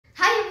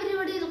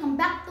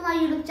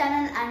YouTube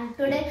channel, and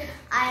today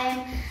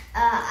I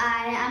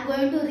am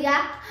going to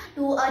react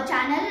to a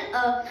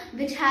channel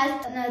which has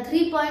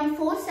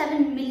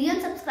 3.47 million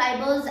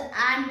subscribers,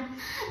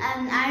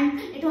 and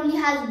it only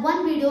has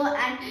one video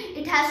and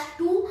it has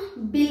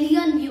 2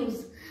 billion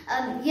views.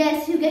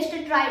 Yes, you guessed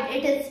it right.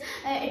 It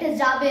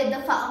is Javed,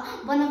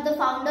 one of the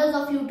founders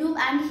of YouTube,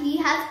 and he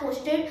has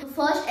posted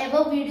first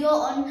ever video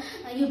on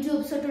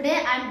YouTube. So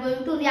today I am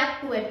going to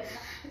react to it.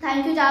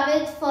 Thank you,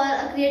 Javed, for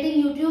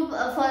creating YouTube.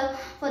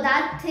 For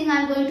that thing,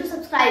 I am going to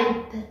subscribe.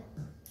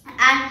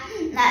 And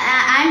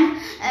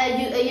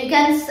you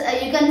can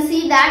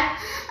see that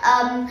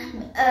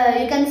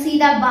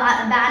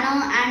banner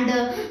and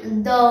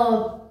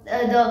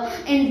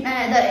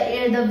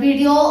the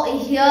video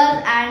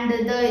here, and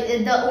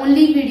the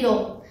only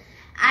video.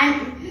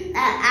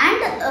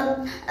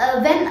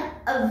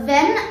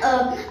 When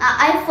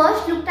I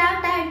first looked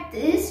at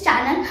this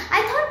channel,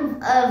 I thought,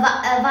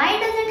 why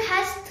does it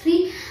has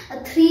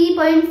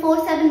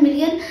 3.47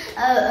 million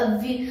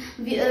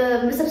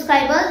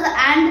subscribers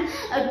and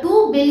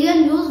 2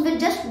 billion views with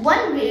just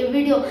one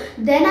video?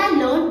 Then I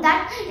learned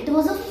that it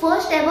was the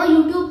first ever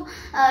YouTube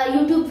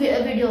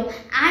video,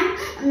 and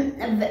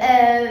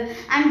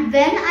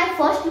when I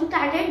first looked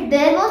at it,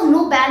 there was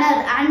no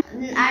banner,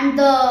 and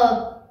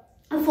the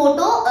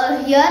photo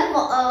here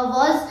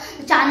was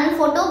the channel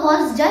photo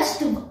was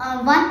just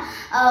one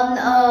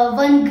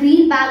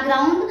green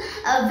background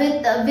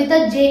with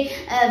a J,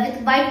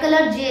 with white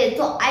color J.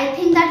 So I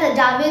think that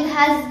Javed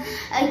has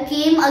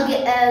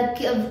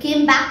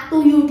came back to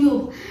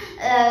YouTube.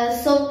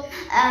 So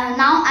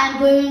now I'm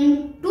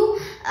going to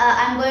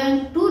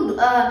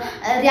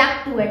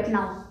react to it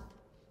now.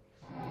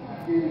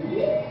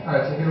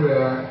 Alright, so here we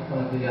are,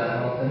 one of the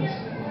elephants.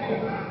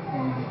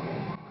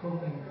 Cool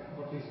thing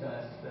about these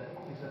guys is that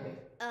it's okay.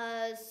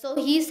 So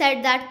he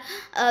said that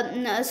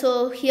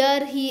so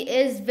here he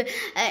is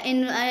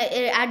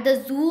at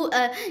the zoo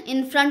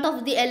in front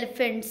of the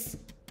elephants.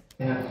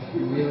 They have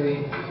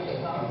really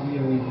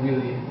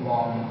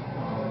long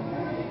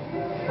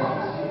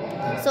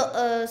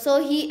trunks.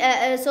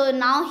 So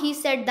now he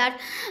said that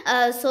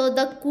so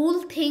the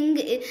cool thing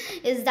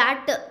is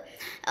that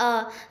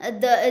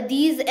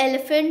these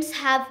elephants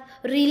have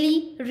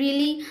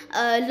really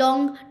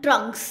long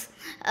trunks.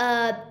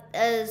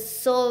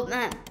 That's cool.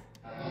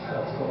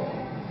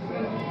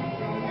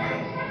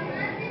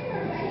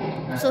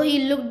 So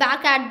he looked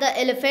back at the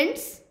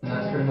elephants.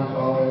 That's pretty much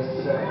all there is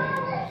to say.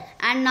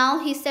 And now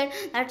he said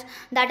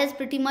that is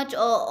pretty much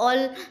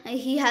all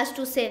he has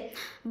to say.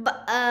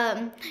 But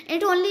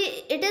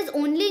it is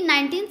only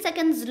 19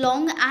 seconds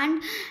long,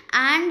 and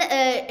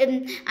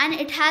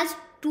it has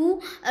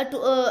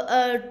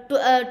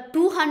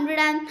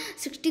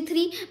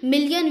 263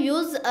 million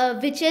views,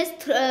 which is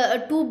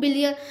 2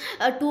 billion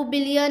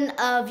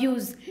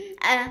views.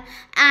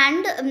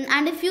 And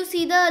if you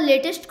see the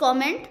latest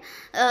comment,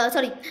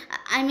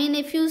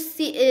 if you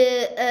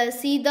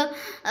see the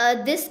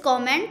this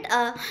comment,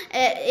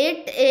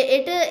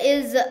 it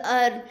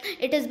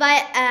is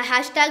by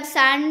hashtag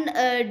San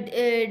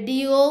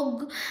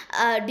Diogo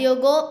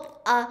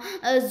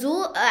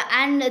Zoo,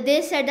 and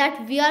they said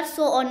that we are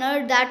so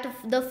honored that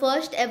the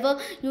first ever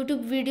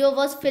YouTube video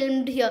was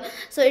filmed here.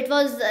 So it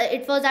was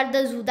at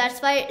the zoo.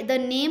 That's why the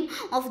name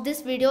of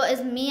this video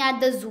is Me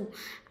at the Zoo.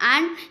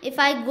 And if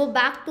I go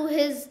back to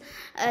his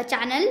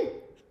channel,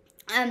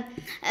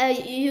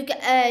 you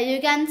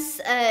can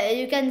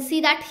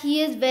see that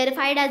he is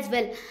verified as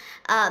well.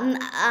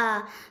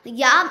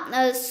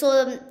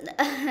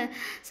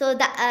 So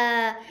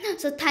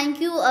thank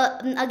you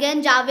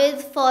again,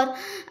 Javed, for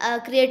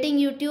creating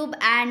YouTube,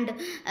 and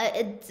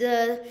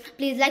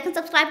please like and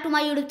subscribe to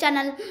my YouTube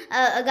channel,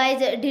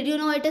 guys. Did you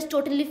know it is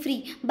totally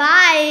free?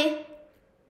 Bye.